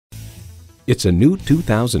It's a new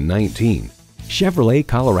 2019 Chevrolet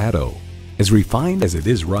Colorado. As refined as it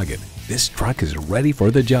is rugged, this truck is ready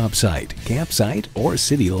for the job site, campsite, or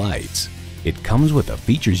city lights. It comes with the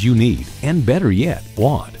features you need, and better yet,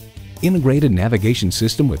 want. Integrated navigation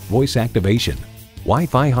system with voice activation,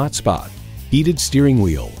 Wi-Fi hotspot, heated steering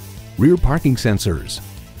wheel, rear parking sensors,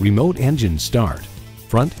 remote engine start,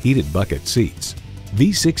 front heated bucket seats,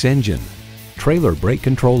 V6 engine, trailer brake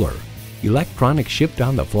controller, electronic shift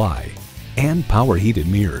on the fly, and power heated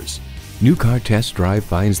mirrors. New Car Test Drive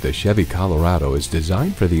finds the Chevy Colorado is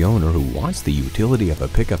designed for the owner who wants the utility of a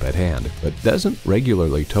pickup at hand but doesn't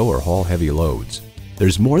regularly tow or haul heavy loads.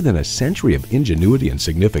 There's more than a century of ingenuity and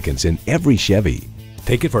significance in every Chevy.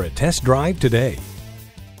 Take it for a test drive today.